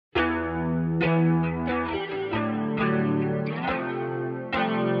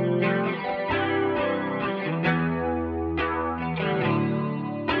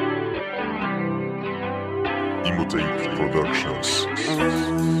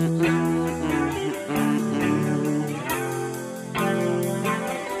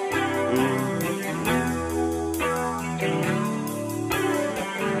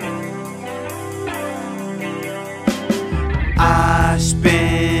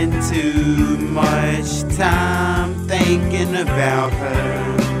time thinking about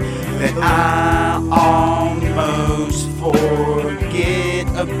her that I almost forget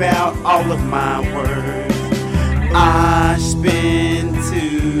about all of my worth. I spend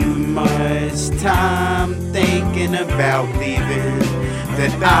too much time thinking about leaving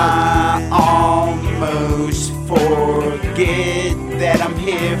that I almost forget that I'm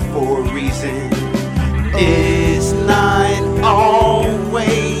here for a reason. It's not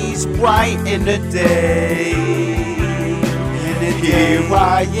always bright in the day, and here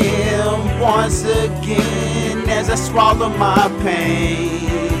I am once again as I swallow my pain.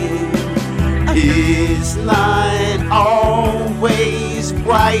 It's not always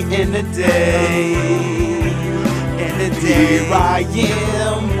bright in the day, and here I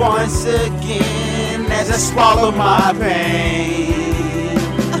am once again as I swallow my pain.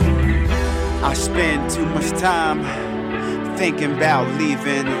 I spend too much time thinking about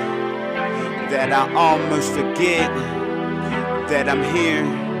leaving that I almost forget that I'm here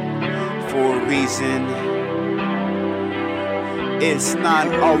for a reason. It's not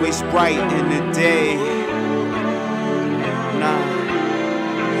always bright in the day. Nah,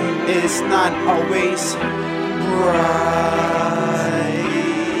 it's not always bright.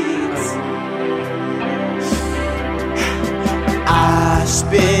 I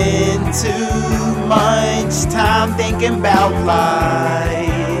spend too much time thinking about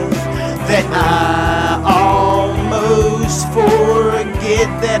life that I almost forget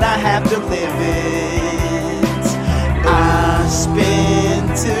that I have to live it. I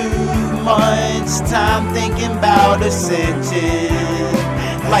spend too much time thinking about ascension,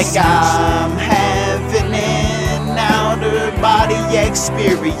 like I'm having an outer body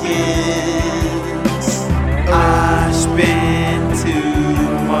experience. I spend too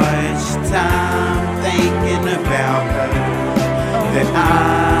much time thinking about her that I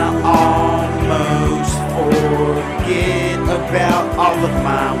almost forget about all of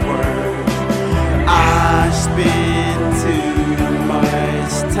my work. I spend too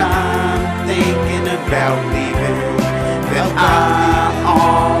much time thinking about